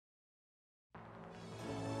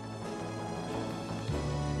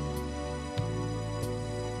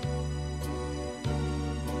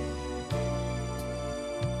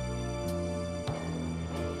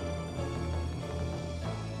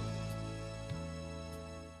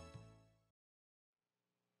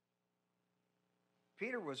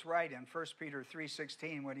Peter was right in 1 Peter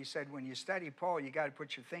 3:16 when he said, when you study Paul, you got to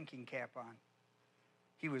put your thinking cap on.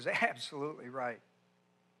 He was absolutely right.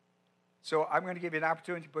 So I'm going to give you an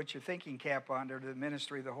opportunity to put your thinking cap on under the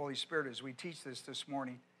ministry of the Holy Spirit as we teach this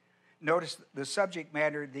morning. Notice the subject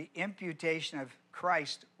matter, the imputation of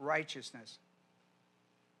Christ's righteousness.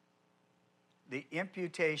 The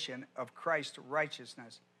imputation of Christ's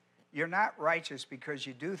righteousness. You're not righteous because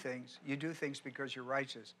you do things. You do things because you're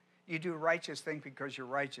righteous. You do righteous things because you're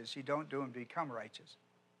righteous. You don't do them to become righteous.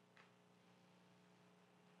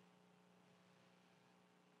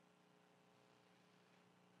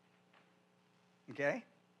 Okay?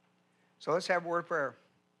 So let's have a word of prayer.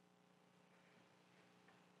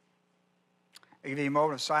 I give you a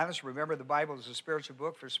moment of silence. Remember, the Bible is a spiritual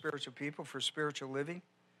book for spiritual people, for spiritual living.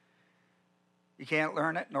 You can't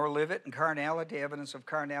learn it nor live it in carnality. Evidence of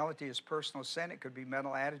carnality is personal sin. It could be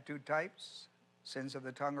mental attitude types, sins of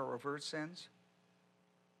the tongue or overt sins.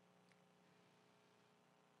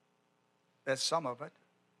 That's some of it.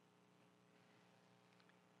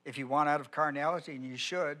 If you want out of carnality, and you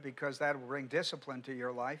should, because that will bring discipline to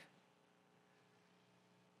your life.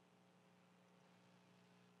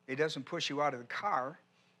 He doesn't push you out of the car.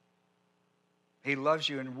 He loves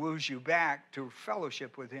you and woos you back to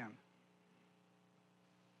fellowship with him.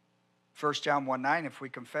 1 John 1:9, if we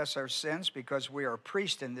confess our sins because we are a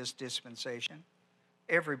priest in this dispensation,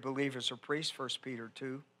 every believer is a priest, 1 Peter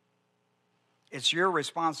 2. It's your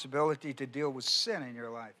responsibility to deal with sin in your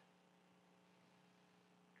life.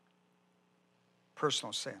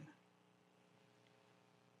 Personal sin.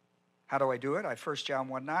 How do I do it? 1 John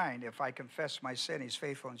 1:9, if I confess my sin, he's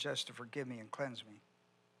faithful and just to forgive me and cleanse me.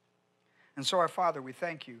 And so, our Father, we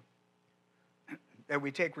thank you that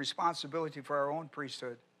we take responsibility for our own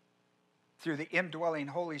priesthood through the indwelling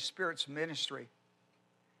Holy Spirit's ministry.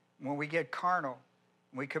 When we get carnal,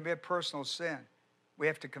 when we commit personal sin, we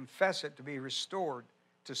have to confess it to be restored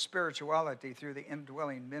to spirituality through the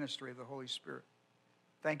indwelling ministry of the Holy Spirit.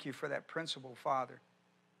 Thank you for that principle, Father,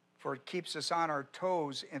 for it keeps us on our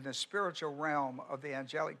toes in the spiritual realm of the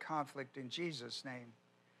angelic conflict. In Jesus' name,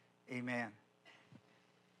 amen.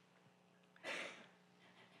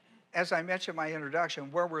 As I mentioned in my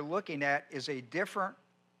introduction, where we're looking at is a different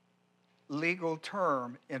legal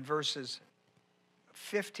term in verses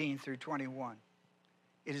 15 through 21.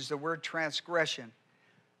 It is the word transgression.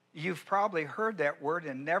 You've probably heard that word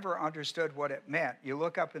and never understood what it meant. You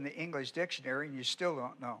look up in the English dictionary and you still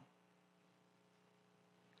don't know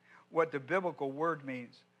what the biblical word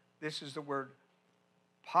means. This is the word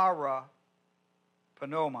parapanoma.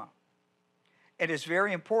 It is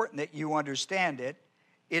very important that you understand it.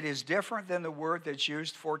 It is different than the word that's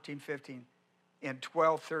used 14, 15, in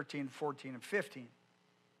 12, 13, 14, and 15.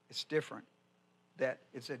 It's different. That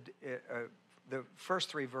it's the first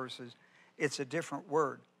three verses, it's a different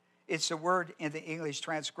word. It's a word in the English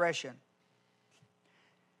transgression.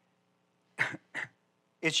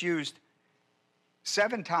 It's used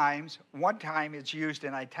 7 times. One time it's used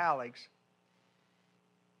in italics.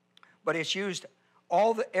 But it's used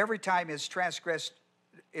every time it's transgressed,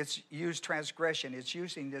 it's used transgression. It's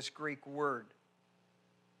using this Greek word,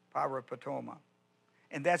 parapatoma.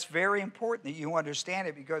 And that's very important that you understand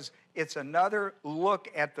it, because it's another look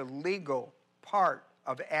at the legal part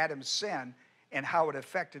of Adam's sin and how it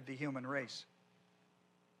affected the human race.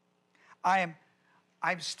 I'm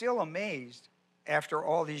still amazed after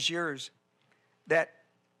all these years that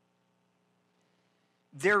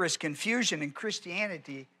there is confusion in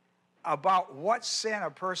Christianity about what sin a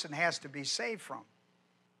person has to be saved from.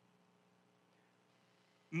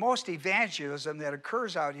 Most evangelism that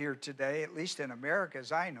occurs out here today, at least in America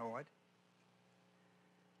as I know it,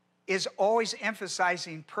 is always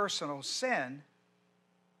emphasizing personal sin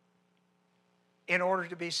in order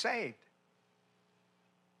to be saved.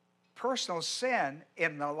 Personal sin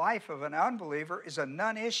in the life of an unbeliever is a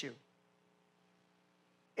non-issue.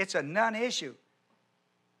 It's a non-issue.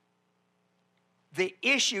 The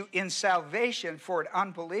issue in salvation for an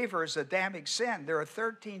unbeliever is Adamic sin. There are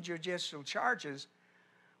 13 judicial charges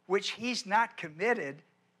which he's not committed.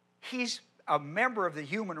 He's a member of the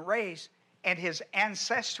human race, and his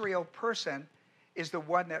ancestral person is the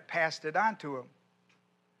one that passed it on to him.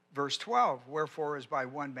 Verse 12, wherefore is by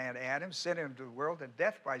one man Adam, sin into the world, and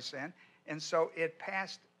death by sin, and so it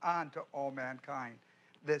passed on to all mankind.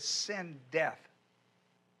 The sin, death.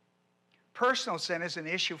 Personal sin is an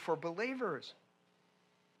issue for believers.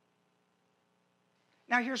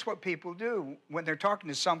 Now here's what people do when they're talking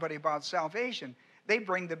to somebody about salvation. They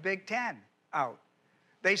bring the Big Ten out.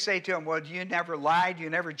 They say to them, well, you never lied,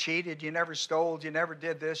 you never cheated, you never stole, you never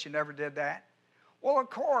did this, you never did that. Well, of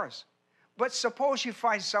course. But suppose you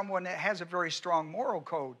find someone that has a very strong moral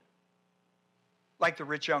code, like the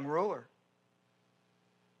rich young ruler.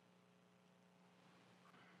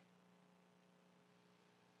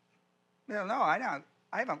 No, I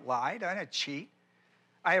haven't lied. I didn't cheat.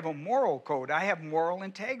 I have a moral code. I have moral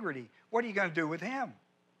integrity. What are you going to do with him?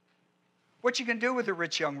 What you can do with the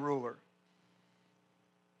rich young ruler?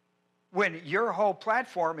 When your whole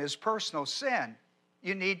platform is personal sin,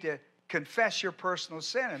 you need to confess your personal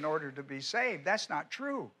sin in order to be saved. That's not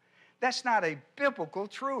true. That's not a biblical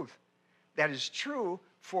truth. That is true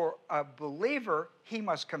for a believer. He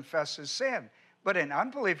must confess his sin. But an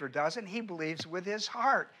unbeliever doesn't. He believes with his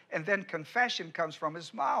heart, and then confession comes from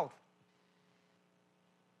his mouth.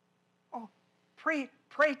 Oh, pray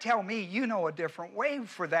tell me you know a different way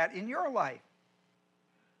for that in your life.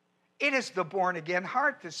 It is the born-again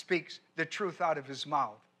heart that speaks the truth out of his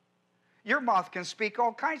mouth. Your mouth can speak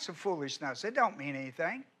all kinds of foolishness. It don't mean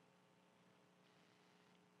anything.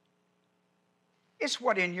 It's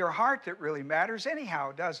what in your heart that really matters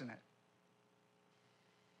anyhow, doesn't it?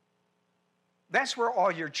 That's where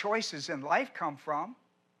all your choices in life come from.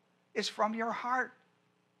 It's from your heart.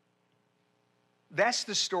 That's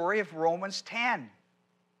the story of Romans 10.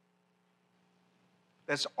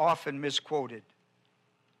 That's often misquoted.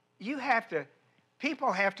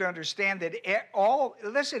 People have to understand that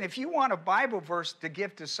listen, if you want a Bible verse to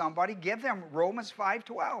give to somebody, give them Romans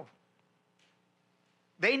 5:12.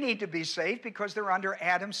 They need to be saved because they're under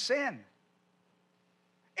Adam's sin.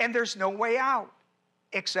 And there's no way out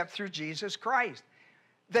except through Jesus Christ.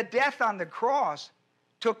 The death on the cross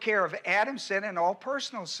took care of Adam's sin and all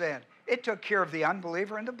personal sin. It took care of the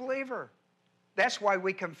unbeliever and the believer. That's why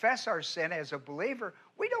we confess our sin as a believer.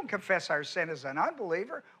 We don't confess our sin as an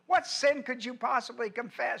unbeliever. What sin could you possibly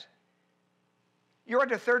confess? You're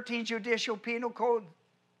under 13 judicial penal code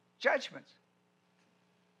judgments.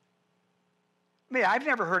 I mean, I've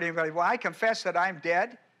never heard anybody, well, I confess that I'm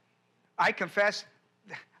dead. I've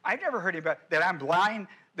never heard anybody that I'm blind,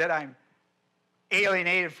 that I'm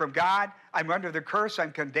alienated from God. I'm under the curse.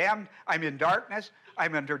 I'm condemned. I'm in darkness.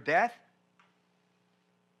 I'm under death.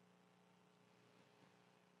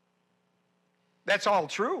 That's all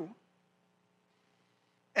true.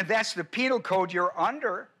 And that's the penal code you're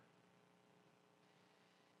under.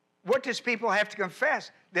 What does people have to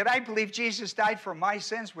confess? That I believe Jesus died for my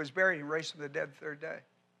sins, was buried, and raised from the dead the third day.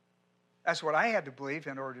 That's what I had to believe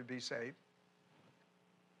in order to be saved.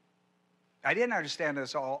 I didn't understand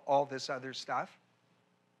all this other stuff.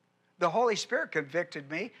 The Holy Spirit convicted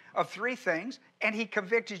me of 3 things, and he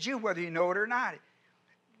convicted you whether you know it or not.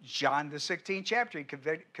 John, the 16th chapter, he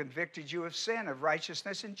convicted you of sin, of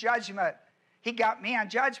righteousness, and judgment. He got me on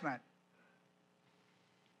judgment.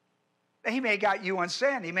 He may have got you on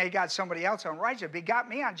sin. He may have got somebody else on righteousness, but he got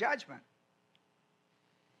me on judgment.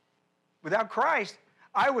 Without Christ,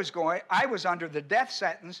 I was under the death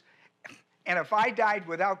sentence, and if I died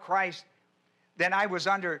without Christ, then I was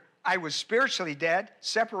spiritually dead,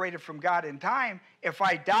 separated from God in time. If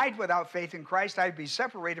I died without faith in Christ, I'd be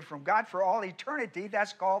separated from God for all eternity.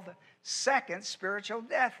 That's called the second spiritual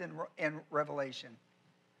death in Revelation.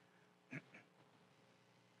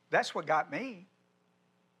 That's what got me.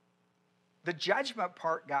 The judgment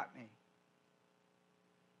part got me.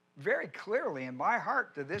 Very clearly in my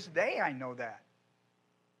heart, to this day, I know that.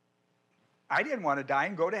 I didn't want to die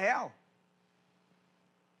and go to hell.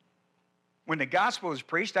 When the gospel was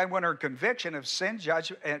preached, I went under conviction of sin,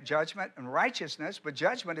 judgment, and righteousness, but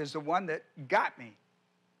judgment is the one that got me.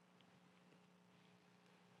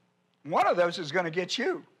 One of those is going to get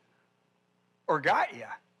you, or got you.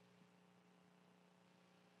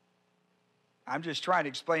 I'm just trying to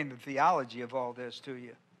explain the theology of all this to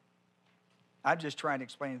you. I'm just trying to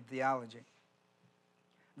explain the theology.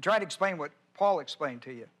 I'm trying to explain what Paul explained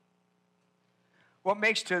to you. What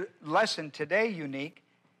makes the lesson today unique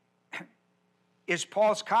is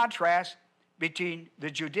Paul's contrast between the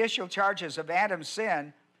judicial charges of Adam's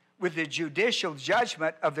sin with the judicial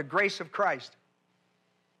judgment of the grace of Christ.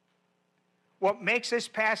 What makes this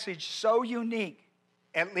passage so unique,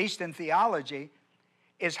 at least in theology,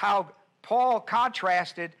 is how Paul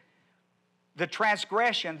contrasted the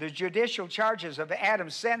transgression, the judicial charges of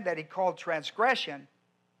Adam's sin that he called transgression,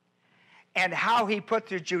 and how he put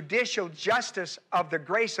the judicial justice of the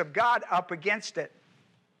grace of God up against it.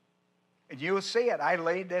 And you will see it. I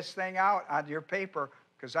laid this thing out on your paper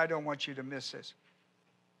because I don't want you to miss this.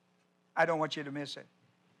 I don't want you to miss it.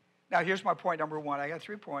 Now, here's my point number 1. I got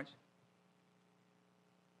 3 points.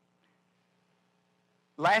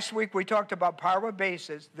 Last week we talked about para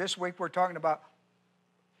basis. This week we're talking about,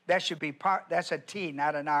 that's a T,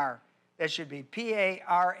 not an R. That should be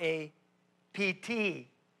P-A-R-A-P-T,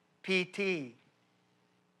 PT.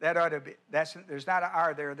 That ought to be, there's not an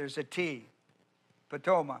R there, there's a T.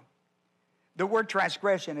 Patoma. The word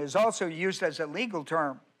transgression is also used as a legal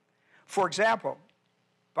term. For example,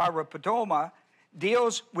 parapatoma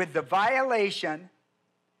deals with the violation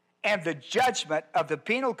and the judgment of the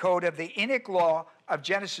penal code of the Enoch law of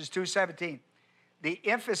Genesis 2:17. The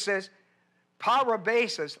emphasis,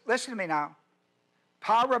 parabasis, listen to me now.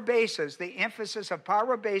 Parabasis, the emphasis of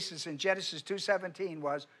parabasis in Genesis 2:17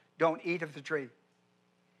 was, don't eat of the tree.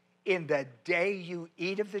 In the day you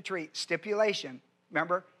eat of the tree, stipulation,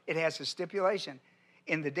 remember, it has a stipulation.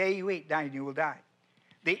 In the day you eat, then you will die.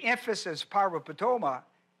 The emphasis, parapatoma,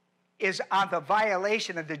 is on the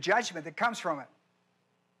violation of the judgment that comes from it.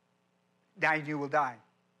 Then you will die.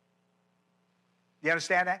 Do you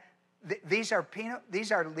understand that? These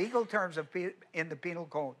are legal terms in the penal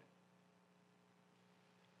code.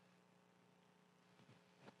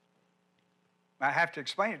 I have to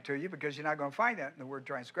explain it to you because you're not going to find that in the word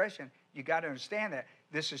transgression. You got to understand that.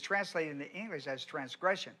 This is translated into English as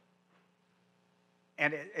transgression.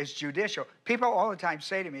 And it's judicial. People all the time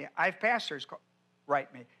say to me, I have pastors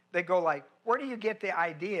write me. They go like, where do you get the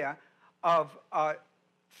idea of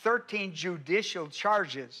 13 judicial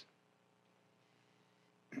charges?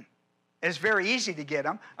 It's very easy to get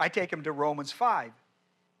them. I take them to Romans 5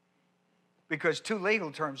 because 2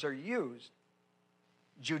 legal terms are used.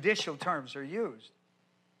 Judicial terms are used.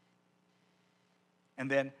 And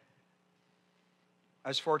then I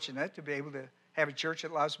was fortunate to be able to have a church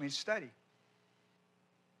that allows me to study.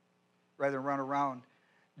 Rather than run around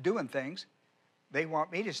doing things, they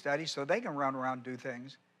want me to study so they can run around and do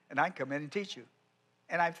things, and I can come in and teach you.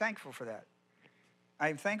 And I'm thankful for that.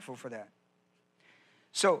 I'm thankful for that.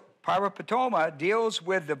 So, parapatoma deals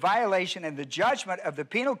with the violation and the judgment of the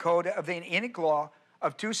penal code of the Enoch law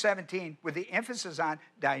of 2:17 with the emphasis on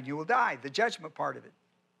dying you will die, the judgment part of it.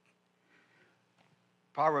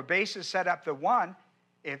 Parabasis set up the one,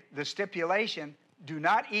 if the stipulation, do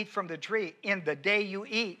not eat from the tree in the day you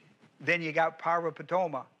eat, then you got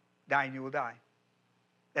parapatoma, dying you will die.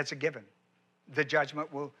 That's a given. The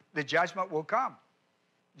judgment will come.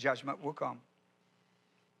 Judgment will come.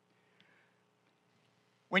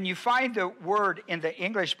 When you find the word in the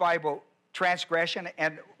English Bible, transgression,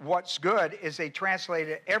 and what's good is they translate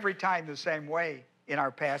it every time the same way in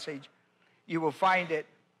our passage. You will find it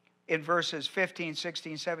in verses 15,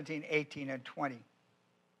 16, 17, 18, and 20.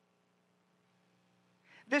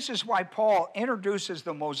 This is why Paul introduces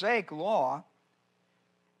the Mosaic law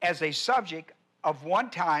as a subject of one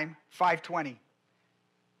time 520.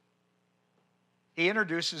 He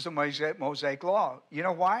introduces the Mosaic law. You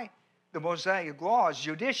know why? The Mosaic law is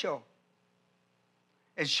judicial.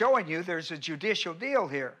 It's showing you there's a judicial deal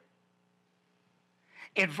here.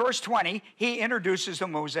 In verse 20, he introduces the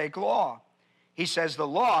Mosaic law. He says the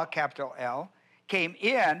law, capital L, came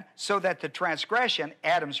in so that the transgression,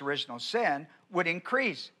 Adam's original sin, would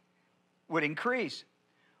increase.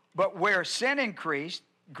 But where sin increased,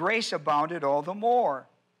 grace abounded all the more.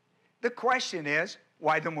 The question is,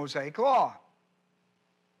 why the Mosaic law?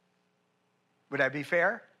 Would I be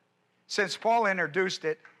fair? Since Paul introduced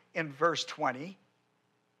it in verse 20,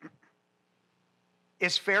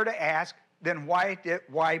 it's fair to ask, then why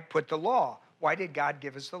put the law? Why did God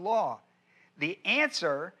give us the law? The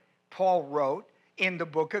answer, Paul wrote in the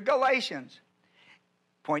book of Galatians.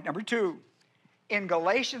 Point number 2. In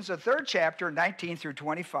Galatians, the 3rd chapter, 19 through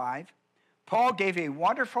 25, Paul gave a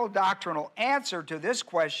wonderful doctrinal answer to this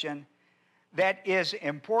question that is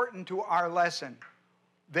important to our lesson.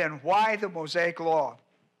 Then why the Mosaic law?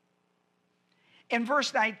 In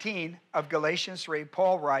verse 19 of Galatians 3,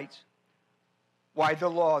 Paul writes, why the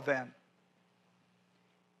law then?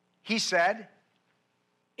 He said,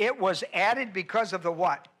 it was added because of the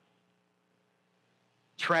what?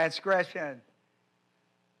 Transgression.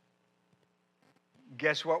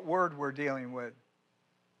 Guess what word we're dealing with,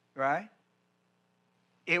 right?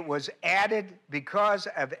 It was added because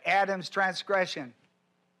of Adam's transgression.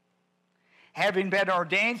 Having been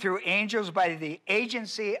ordained through angels by the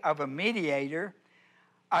agency of a mediator,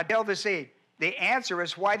 until the seed. The answer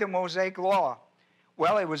is why the Mosaic law?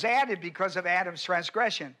 Well, it was added because of Adam's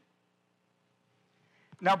transgression.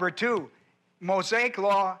 Number 2, Mosaic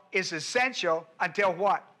law is essential until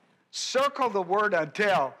what? Circle the word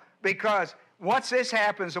until, because once this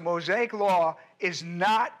happens, the Mosaic law is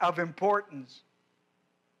not of importance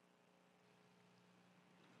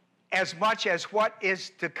as much as what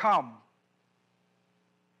is to come.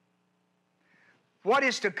 What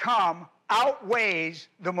is to come outweighs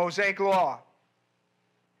the Mosaic law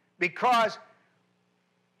because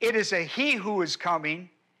it is a he who is coming,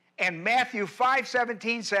 and Matthew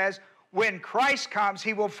 5:17 says, when Christ comes,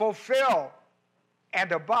 he will fulfill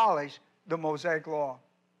and abolish the Mosaic law.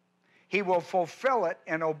 He will fulfill it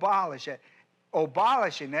and abolish it.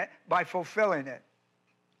 Abolishing it by fulfilling it.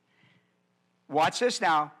 Watch this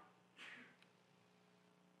now.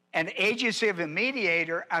 An agency of a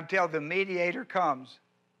mediator until the mediator comes.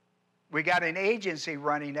 We got an agency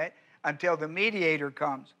running it until the mediator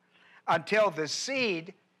comes. Until the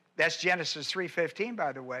seed, that's Genesis 3:15,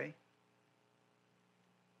 by the way.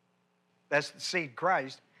 That's the seed,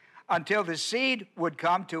 Christ. Until the seed would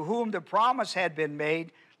come to whom the promise had been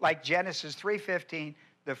made, like Genesis 3:15,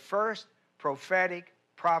 the first prophetic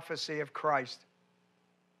prophecy of Christ.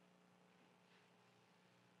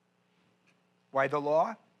 Why the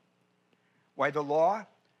law? Why the law?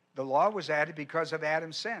 The law was added because of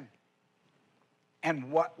Adam's sin.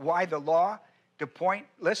 And why the law? To point,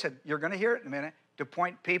 listen, you're going to hear it in a minute, to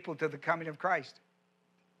point people to the coming of Christ.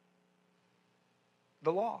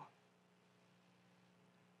 The law.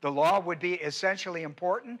 The law would be essentially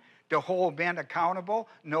important to hold men accountable.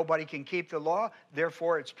 Nobody can keep the law.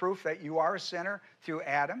 Therefore, it's proof that you are a sinner through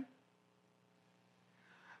Adam.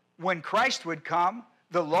 When Christ would come,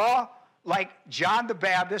 the law, like John the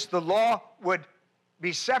Baptist, the law would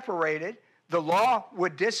be separated. The law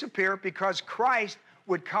would disappear because Christ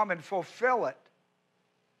would come and fulfill it.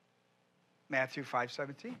 Matthew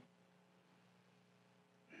 5:17.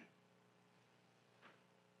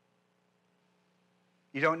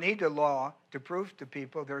 You don't need the law to prove to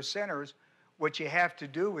people they're sinners. What you have to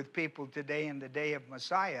do with people today in the day of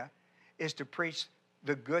Messiah is to preach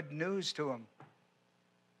the good news to them.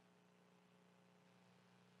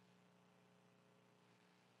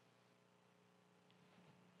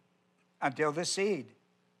 Until the seed.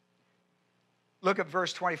 Look at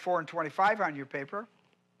verse 24 and 25 on your paper.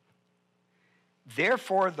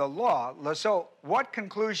 Therefore the law. So what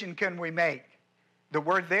conclusion can we make? The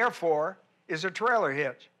word therefore is a trailer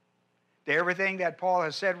hitch to everything that Paul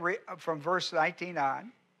has said from verse 19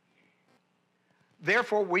 on.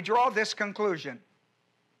 Therefore, we draw this conclusion.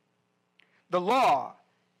 The law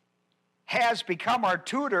has become our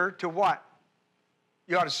tutor to what?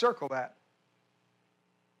 You ought to circle that.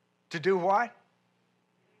 To do what?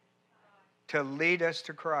 To lead us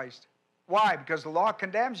to Christ. Why? Because the law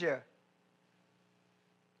condemns you.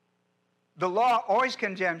 The law always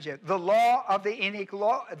condemns you. The law of the Enoch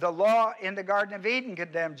law, the law in the Garden of Eden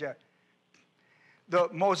condemns you. The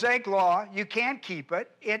Mosaic law, you can't keep it.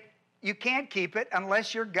 You can't keep it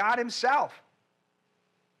unless you're God himself.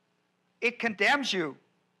 It condemns you.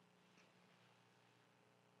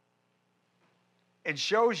 It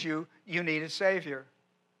shows you need a Savior.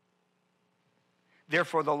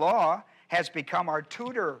 Therefore, the law has become our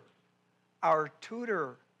tutor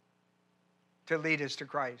to lead us to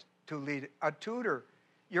Christ. A tutor.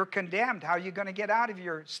 You're condemned. How are you going to get out of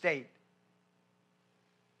your state?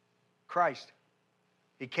 Christ.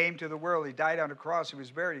 He came to the world. He died on a cross. He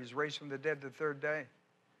was buried. He was raised from the dead the third day.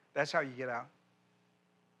 That's how you get out.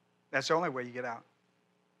 That's the only way you get out.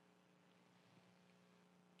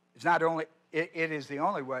 It's not only, it is the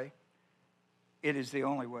only way. It is the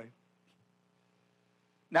only way.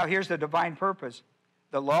 Now here's the divine purpose.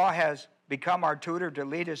 The law has become our tutor to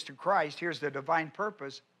lead us to Christ. Here's the divine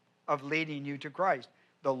purpose of leading you to Christ.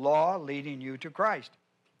 The law leading you to Christ.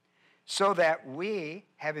 So that we,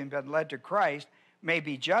 having been led to Christ, may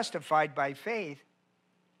be justified by faith.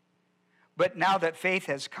 But now that faith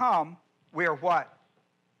has come, we are what?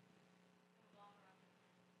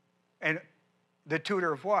 And the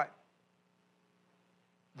tutor of what?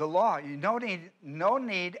 The law. You no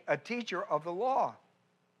need a teacher of the law.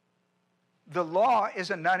 The law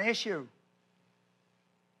is a non-issue.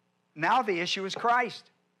 Now the issue is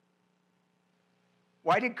Christ.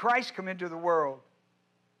 Why did Christ come into the world?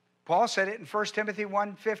 Paul said it in 1 Timothy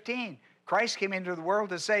 1:15. Christ came into the world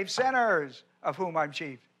to save sinners, of whom I'm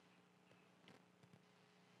chief.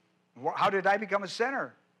 How did I become a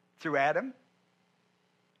sinner? Through Adam.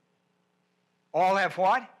 All have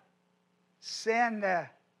what? Sinned.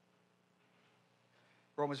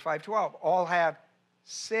 Romans 5:12. All have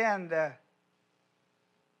sinned.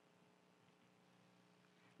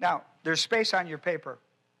 Now, there's space on your paper.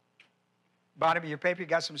 Bottom of your paper, you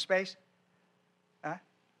got some space? Huh?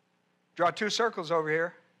 Draw two circles over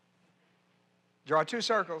here. Draw two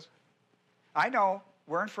circles. I know,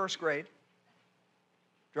 we're in first grade.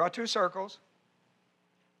 Draw two circles.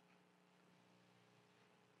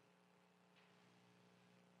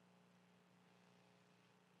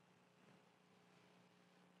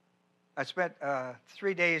 I spent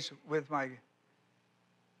 3 days with Ben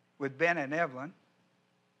and Evelyn.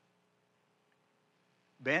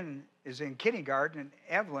 Ben is in kindergarten and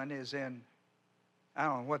Evelyn is in I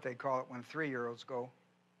don't know what they call it when 3-year-olds go.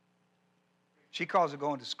 She calls it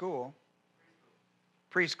going to school.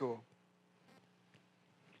 Preschool.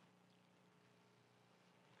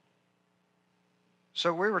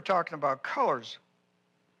 So we were talking about colors.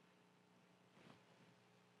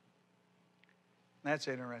 That's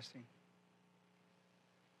interesting.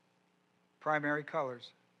 Primary colors.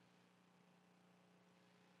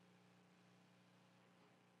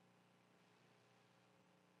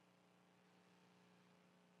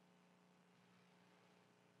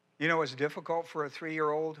 You know what's difficult for a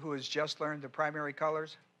 3-year-old who has just learned the primary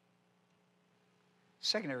colors?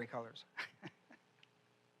 Secondary colors.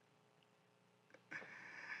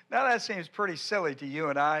 Now that seems pretty silly to you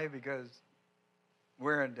and I because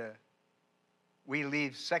we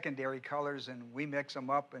leave secondary colors and we mix them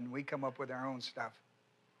up and we come up with our own stuff.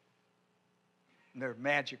 And they're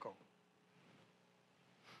magical.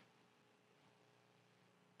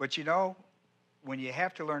 But you know, when you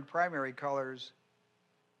have to learn primary colors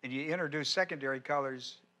and you introduce secondary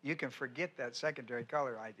colors, you can forget that secondary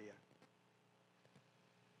color idea.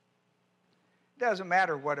 Doesn't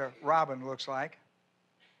matter what a robin looks like,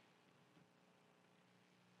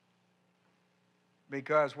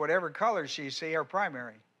 because whatever colors she sees are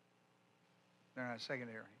primary. They're not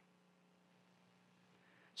secondary.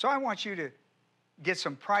 So I want you to get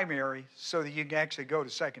some primary so that you can actually go to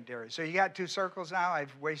secondary. So you got 2 circles now.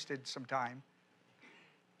 I've wasted some time.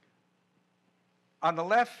 On the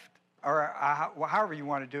left, or however you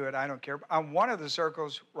want to do it, I don't care. On one of the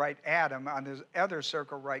circles, write Adam. On the other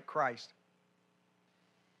circle, write Christ.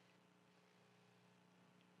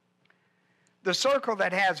 The circle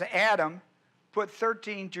that has Adam, put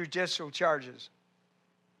 13 judicial charges.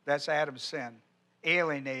 That's Adam's sin.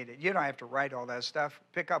 Alienated. You don't have to write all that stuff.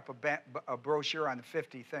 Pick up a brochure on the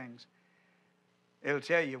 50 things. It'll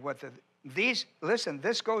tell you what listen,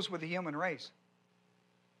 this goes with the human race.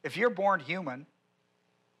 If you're born human,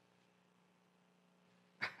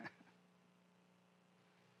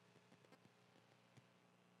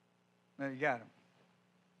 there you got him.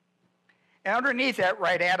 And underneath that,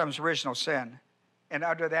 write Adam's original sin. And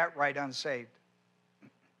under that, write unsaved.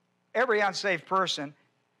 Every unsaved person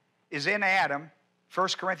is in Adam. 1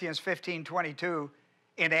 Corinthians 15:22.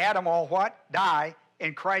 In Adam all what? Die.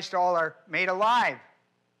 In Christ all are made alive.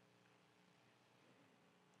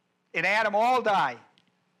 In Adam all die.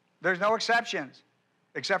 There's no exceptions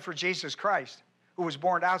except for Jesus Christ, who was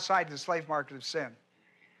born outside the slave market of sin.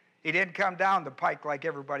 He didn't come down the pike like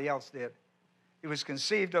everybody else did. He was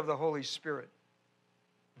conceived of the Holy Spirit,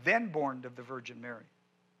 then born of the Virgin Mary.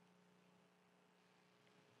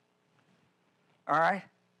 All right?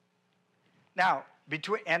 Now,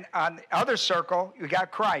 and on the other circle, you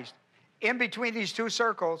got Christ. In between these 2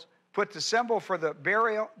 circles, put the symbol for the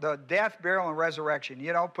burial, the death, burial, and resurrection.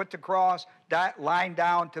 You know, put the cross, line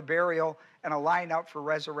down to burial, and a line up for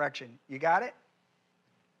resurrection. You got it?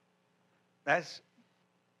 That's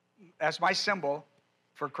my symbol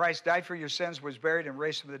for Christ died for your sins, was buried, and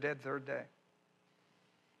raised from the dead 3rd day.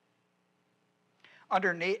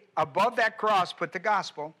 Underneath, above that cross, put the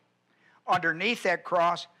gospel. Underneath that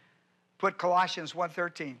cross, put Colossians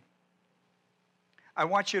 1:13. I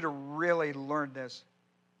want you to really learn this.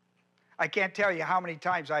 I can't tell you how many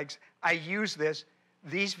times I use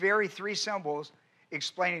these very 3 symbols,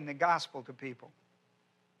 explaining the gospel to people.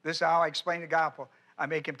 This is how I explain the gospel. I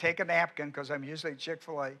make them take a napkin, because I'm usually at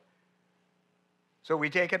Chick-fil-A. So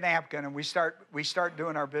we take a napkin and we start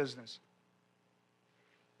doing our business.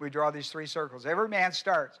 We draw these 3 circles. Every man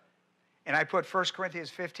starts. And I put 1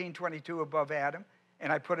 Corinthians 15:22 above Adam,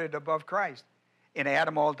 and I put it above Christ. In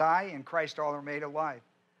Adam all die, in Christ all are made alive.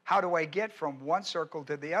 How do I get from one circle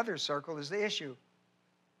to the other circle is the issue.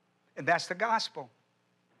 And that's the gospel.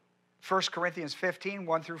 1 Corinthians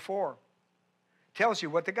 15:1-4 tells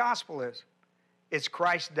you what the gospel is. It's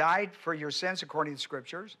Christ died for your sins according to the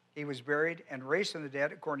Scriptures. He was buried and raised from the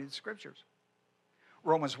dead according to the Scriptures.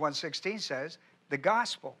 Romans 1:16 says, the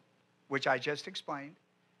gospel, which I just explained,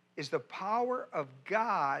 is the power of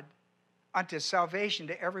God unto salvation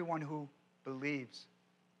to everyone who believes.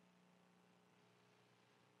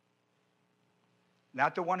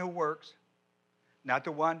 Not the one who works, not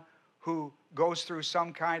the one who goes through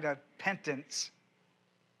some kind of penance,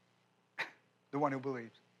 the one who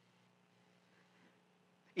believes.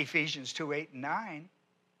 Ephesians 2:8-9,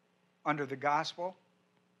 under the gospel,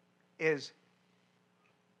 is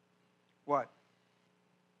what?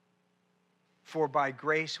 For by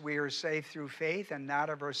grace we are saved through faith, and not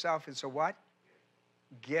of ourselves. It's a what?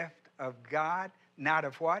 Gift of God, not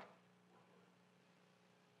of what?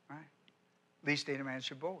 Right? Least any man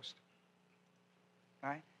should boast.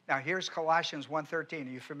 Right? Now here's Colossians 1:13.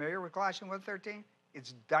 Are you familiar with Colossians 1:13?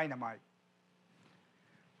 It's dynamite.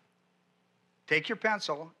 Take your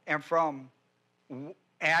pencil, and from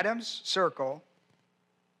Adam's circle,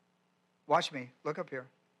 watch me, look up here.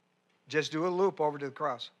 Just do a loop over to the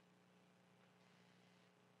cross.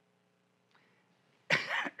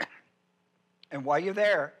 And while you're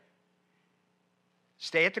there,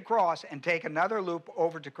 stay at the cross and take another loop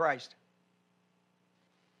over to Christ.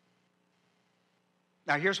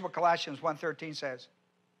 Now here's what Colossians 1:13 says.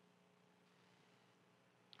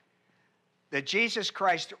 That Jesus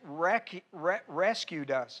Christ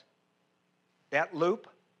rescued us. That loop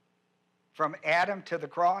from Adam to the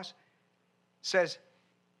cross says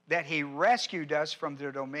that he rescued us from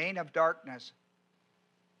the domain of darkness.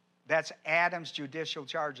 That's Adam's judicial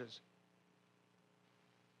charges.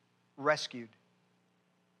 Rescued.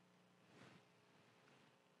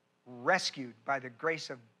 Rescued by the grace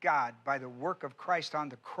of God, by the work of Christ on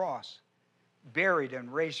the cross, buried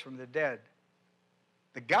and raised from the dead.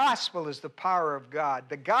 The gospel is the power of God.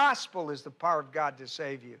 The gospel is the power of God to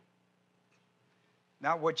save you.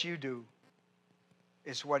 Not what you do.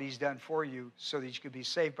 It's what he's done for you so that you can be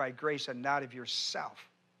saved by grace and not of yourself.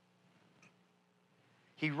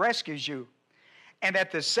 He rescues you. And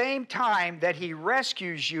at the same time that he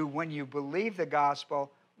rescues you when you believe the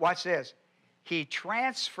gospel, watch this. He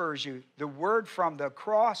transfers you. The word from the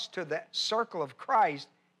cross to the circle of Christ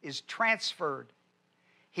is transferred.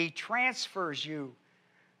 He transfers you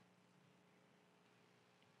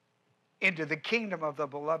into the kingdom of the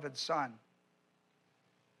beloved Son.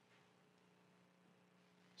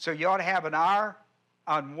 So you ought to have an R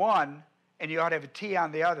on one, and you ought to have a T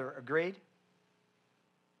on the other. Agreed?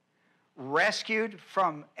 Rescued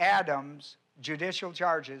from Adam's judicial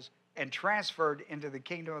charges and transferred into the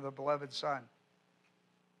kingdom of the beloved Son.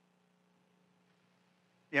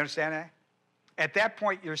 You understand that? At that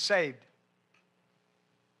point, you're saved.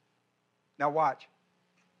 Now watch.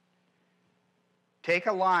 Take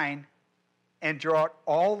a line and draw it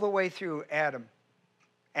all the way through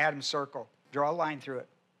Adam's circle. Draw a line through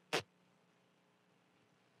it.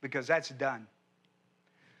 Because that's done.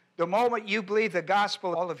 The moment you believe the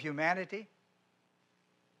gospel, all of humanity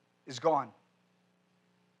is gone.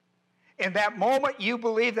 In that moment you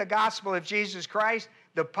believe the gospel of Jesus Christ,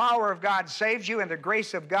 the power of God saves you and the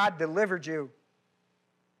grace of God delivered you.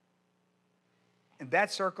 And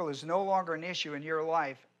that circle is no longer an issue in your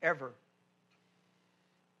life ever.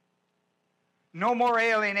 No more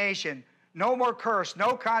alienation, no more curse,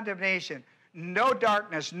 no condemnation, no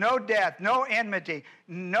darkness, no death, no enmity,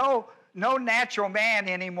 no natural man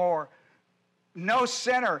anymore, no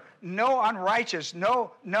sinner, no unrighteous,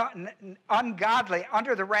 no ungodly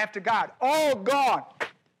under the wrath of God. All gone.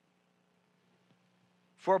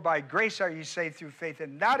 For by grace are you saved through faith,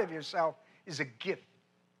 and not of yourself, is a gift.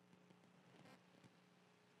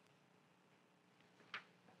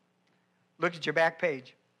 Look at your back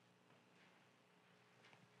page.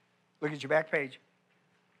 Look at your back page.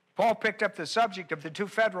 Paul picked up the subject of the two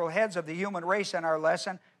federal heads of the human race in our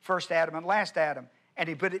lesson, first Adam and last Adam, and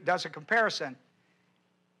he does a comparison.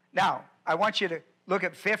 Now, I want you to look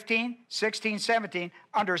at 15, 16, 17.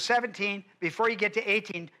 Under 17, before you get to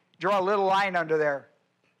 18, draw a little line under there.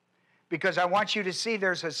 Because I want you to see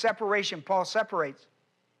there's a separation. Paul separates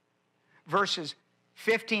verses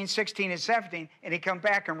 15, 16, and 17, and he comes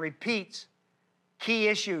back and repeats key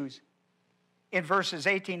issues in verses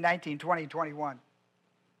 18, 19, 20, 21.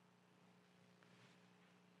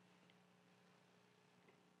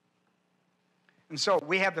 And so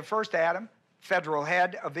we have the first Adam, federal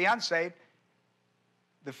head of the unsaved.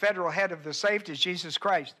 The federal head of the saved is Jesus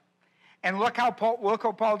Christ. And look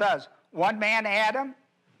what Paul does. One man, Adam.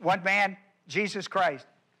 One man, Jesus Christ.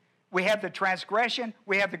 We have the transgression.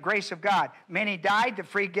 We have the grace of God. Many died. The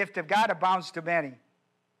free gift of God abounds to many.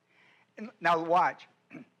 Now watch.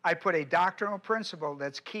 I put a doctrinal principle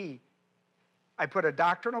that's key. I put a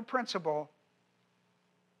doctrinal principle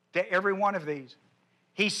to every one of these.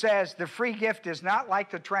 He says the free gift is not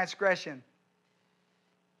like the transgression.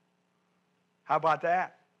 How about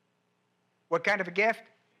that? What kind of a gift?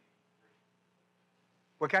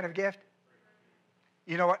 What kind of a gift?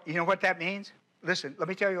 You know what that means? Listen, let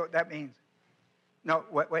me tell you what that means. No,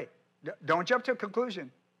 wait. Don't jump to a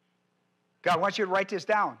conclusion. God wants you to write this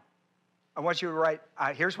down. I want you to write,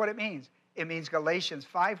 here's what it means. It means Galatians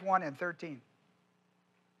 5, 1 and 13.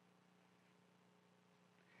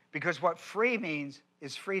 Because what free means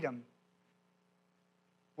is freedom.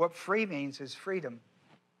 What free means is freedom.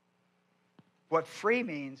 What free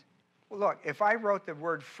means, well, look, if I wrote the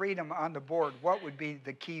word freedom on the board, what would be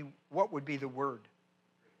the key, what would be the word?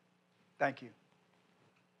 Thank you.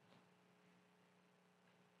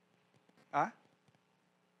 Huh?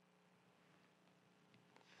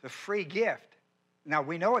 The free gift. Now,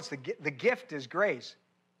 we know the gift is grace,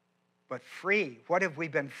 but free. What have we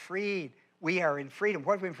been freed? We are in freedom.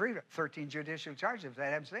 What have we been freed of? 13 judicial charges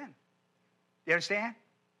that have sin. You understand?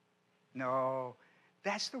 No.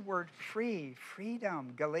 That's the word free,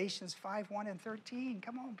 freedom. Galatians 5:1 and 13.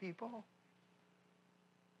 Come on, people.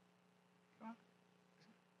 Come on.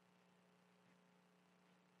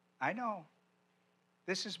 I know.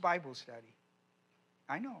 This is Bible study.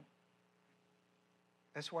 I know.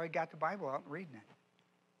 That's why I got the Bible out and reading it.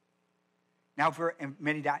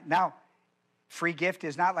 Now, free gift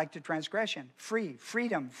is not like the transgression. Free,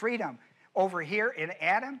 freedom. Over here in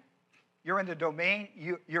Adam, you're in the domain,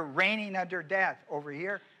 you're reigning under death. Over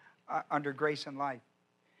here, under grace and life.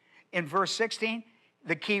 In verse 16,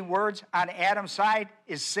 the key words on Adam's side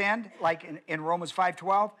is sinned, like in Romans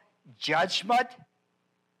 5:12, judgment.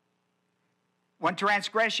 One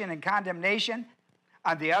transgression and condemnation.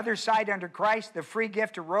 On the other side, under Christ, the free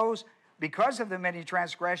gift arose because of the many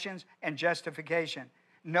transgressions and justification.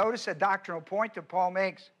 Notice a doctrinal point that Paul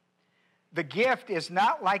makes. The gift is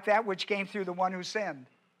not like that which came through the one who sinned.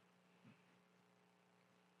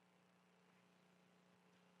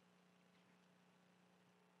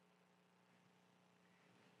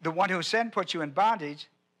 The one who sinned put you in bondage.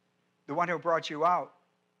 The one who brought you out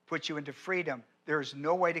put you into freedom. There is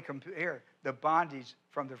no way to compare the bondage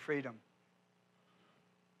from the freedom.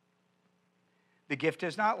 The gift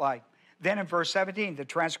is not like. Then in verse 17, the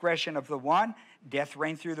transgression of the one, death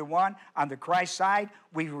reigned through the one. On the Christ side,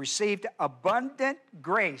 we received abundant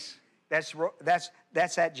grace. That's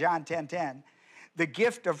at John 10:10. The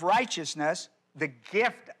gift of righteousness,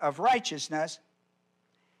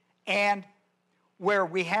 and where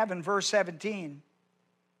we have in verse 17,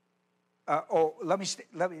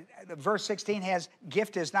 verse 16 has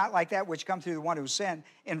gift is not like that which come through the one who sinned.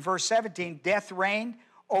 In verse 17, death reigned.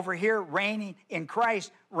 Over here, reigning in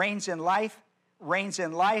Christ, reigns in life.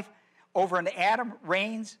 Over in Adam,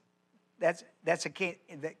 reigns. That's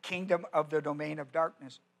the kingdom of the domain of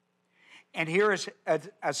darkness. And here is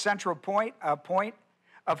a central point, a point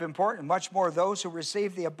of importance. Much more those who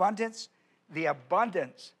receive the abundance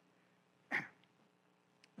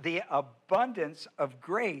of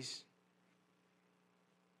grace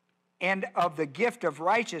and of the gift of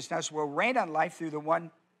righteousness will reign on life through the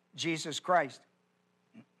one Jesus Christ.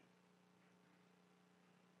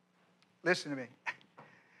 Listen to me.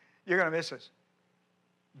 You're going to miss this.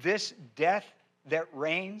 This death that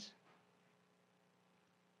reigns,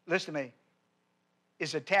 listen to me,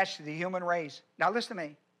 is attached to the human race. Now listen to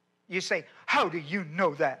me. You say, how do you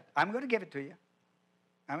know that? I'm going to give it to you.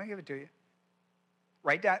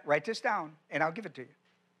 Write this down, and I'll give it to you.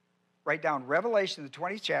 Write down Revelation, the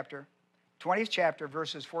 20th chapter,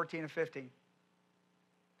 verses 14 and 15.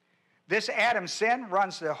 This Adam's sin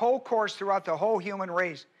runs the whole course throughout the whole human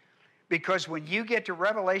race. Because when you get to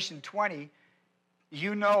Revelation 20,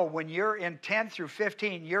 you know when you're in 10 through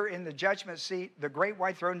 15, you're in the judgment seat, the great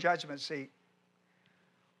white throne judgment seat.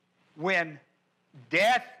 When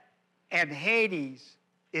death and Hades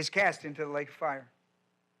is cast into the lake of fire.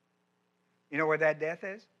 You know where that death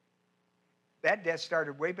is? That death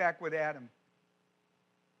started way back with Adam.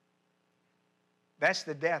 That's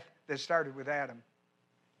the death that started with Adam.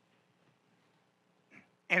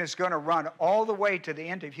 And it's going to run all the way to the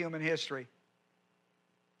end of human history.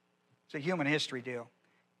 It's a human history deal.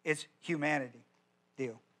 It's humanity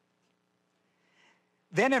deal.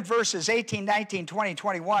 Then in verses 18, 19, 20,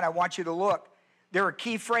 21, I want you to look. There are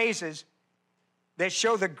key phrases that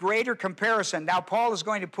show the greater comparison. Now, Paul is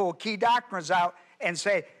going to pull key doctrines out and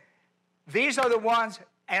say, these are the ones,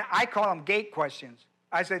 and I call them gate questions.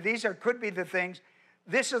 I say, could be the things.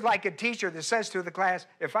 This is like a teacher that says to the class,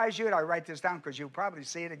 if I was you, I'd write this down because you'll probably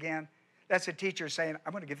see it again. That's a teacher saying,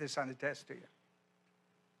 I'm going to give this on the test to you.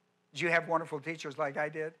 Did you have wonderful teachers like I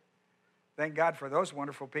did? Thank God for those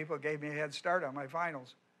wonderful people. It gave me a head start on my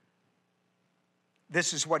finals.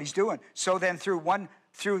 This is what he's doing. So then through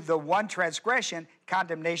the one transgression,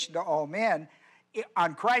 condemnation to all men,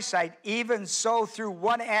 on Christ's side, even so through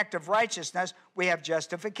one act of righteousness, we have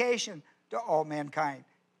justification to all mankind.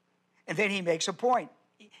 And then he makes a point.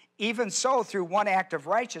 Even so, through one act of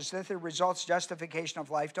righteousness, there results justification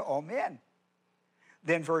of life to all men.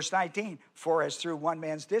 Then verse 19, for as through one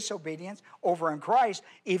man's disobedience, over on Christ,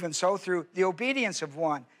 even so through the obedience of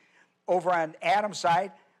one. Over on Adam's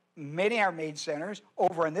side, many are made sinners.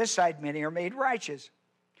 Over on this side, many are made righteous.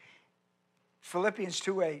 Philippians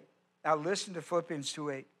 2:8. Now listen to Philippians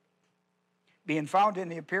 2:8. Being found in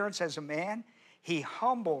the appearance as a man, he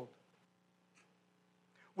humbled.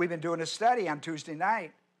 We've been doing a study on Tuesday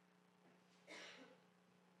night.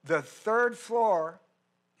 The third floor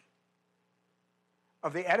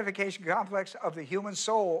of the edification complex of the human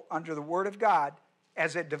soul under the Word of God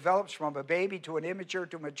as it develops from a baby to an immature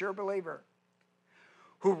to mature believer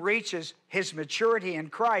who reaches his maturity in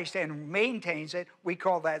Christ and maintains it. We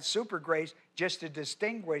call that super grace, just to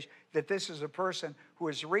distinguish that this is a person who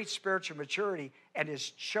has reached spiritual maturity and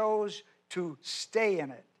has chose to stay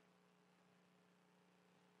in it.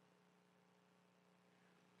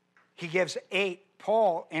 He gives 8,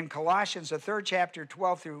 Paul in Colossians, the 3rd chapter,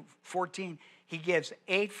 12 through 14, he gives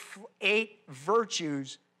eight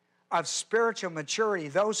virtues of spiritual maturity,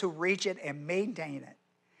 those who reach it and maintain it.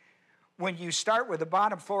 When you start with the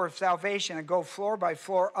bottom floor of salvation and go floor by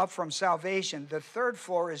floor up from salvation, the 3rd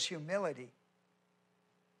floor is humility.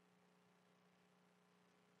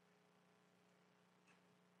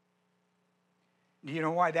 Do you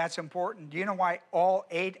know why that's important? Do you know why all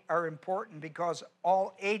 8 are important? Because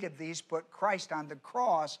all 8 of these put Christ on the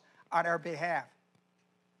cross on our behalf.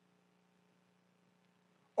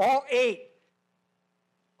 All eight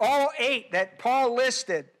that Paul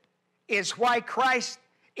listed is why Christ,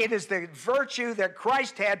 it is the virtue that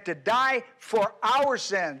Christ had to die for our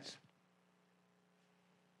sins.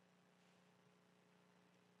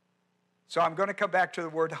 So I'm going to come back to the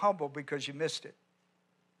word humble because you missed it.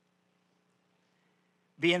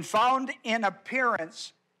 Being found in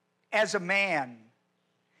appearance as a man,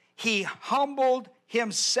 he humbled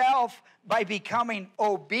himself by becoming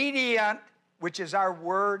obedient, which is our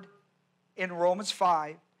word in Romans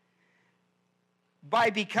 5,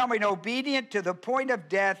 by becoming obedient to the point of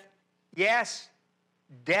death, yes,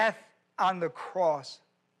 death on the cross.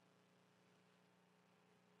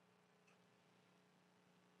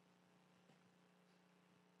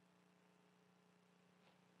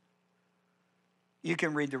 You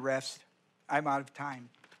can read the rest. I'm out of time.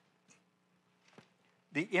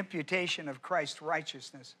 The imputation of Christ's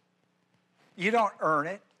righteousness. You don't earn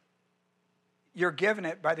it. You're given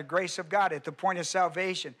it by the grace of God at the point of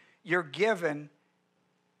salvation. You're given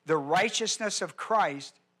the righteousness of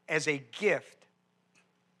Christ as a gift.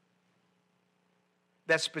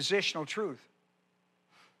 That's positional truth.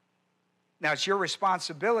 Now, it's your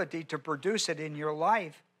responsibility to produce it in your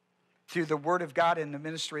life through the Word of God and the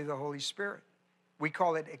ministry of the Holy Spirit. We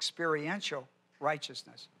call it experiential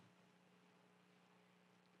righteousness.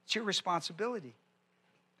 It's your responsibility.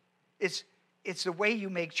 It's the way you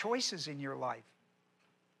make choices in your life.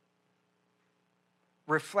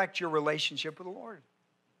 Reflect your relationship with the Lord.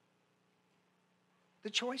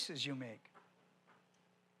 The choices you make.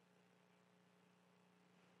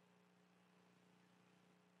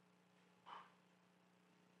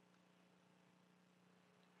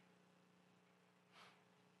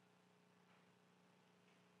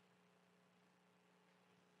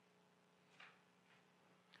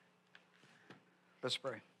 Let's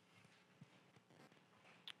pray.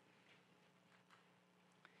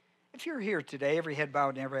 If you're here today, every head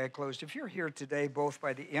bowed and every eye closed, if you're here today both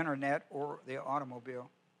by the internet or the automobile,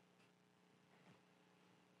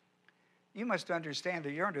 you must understand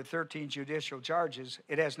that you're under 13 judicial charges.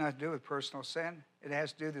 It has nothing to do with personal sin. It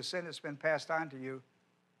has to do with the sin that's been passed on to you,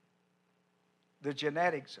 the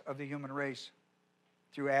genetics of the human race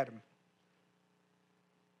through Adam.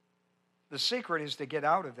 The secret is to get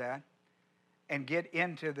out of that and get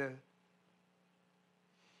into the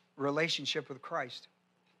relationship with Christ.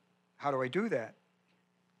 How do I do that?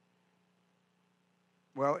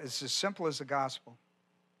 Well, it's as simple as the gospel.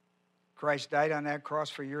 Christ died on that cross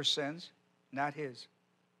for your sins, not his.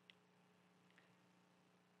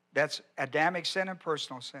 That's Adamic sin and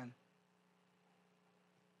personal sin.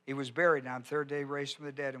 He was buried, and on the 3rd day raised from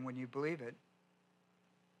the dead, and when you believe it,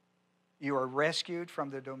 you are rescued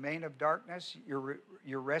from the domain of darkness.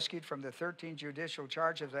 You're rescued from the 13 judicial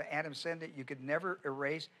charges of Adam's sin that you could never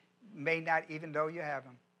erase, may not even know you have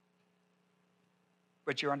them.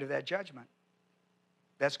 But you're under that judgment.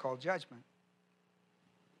 That's called judgment.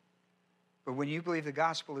 But when you believe the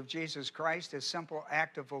gospel of Jesus Christ, a simple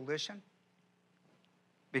act of volition,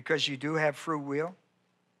 because you do have free will,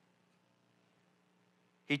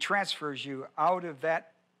 he transfers you out of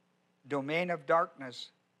that domain of darkness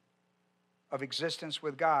of existence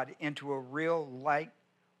with God into a real light,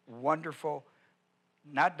 wonderful,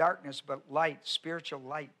 not darkness, but light, spiritual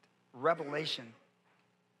light, revelation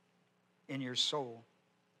in your soul.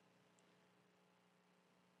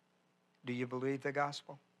 Do you believe the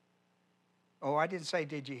gospel? Oh, I didn't say,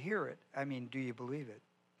 did you hear it? I mean, do you believe it?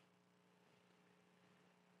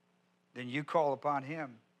 Then you call upon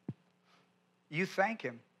him. You thank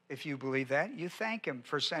him if you believe that. You thank him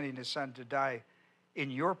for sending his son to die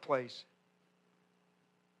in your place.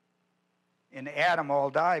 In Adam all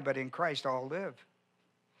die, but in Christ all live.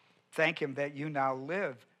 Thank him that you now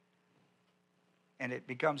live And it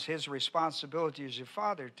becomes his responsibility as your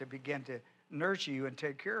father to begin to nurture you and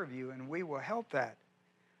take care of you, and we will help that.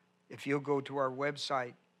 If you'll go to our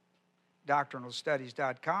website,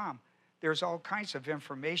 doctrinalstudies.com, there's all kinds of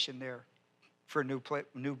information there for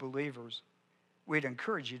new believers. We'd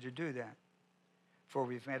encourage you to do that. For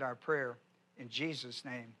we've made our prayer in Jesus'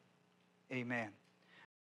 name, amen.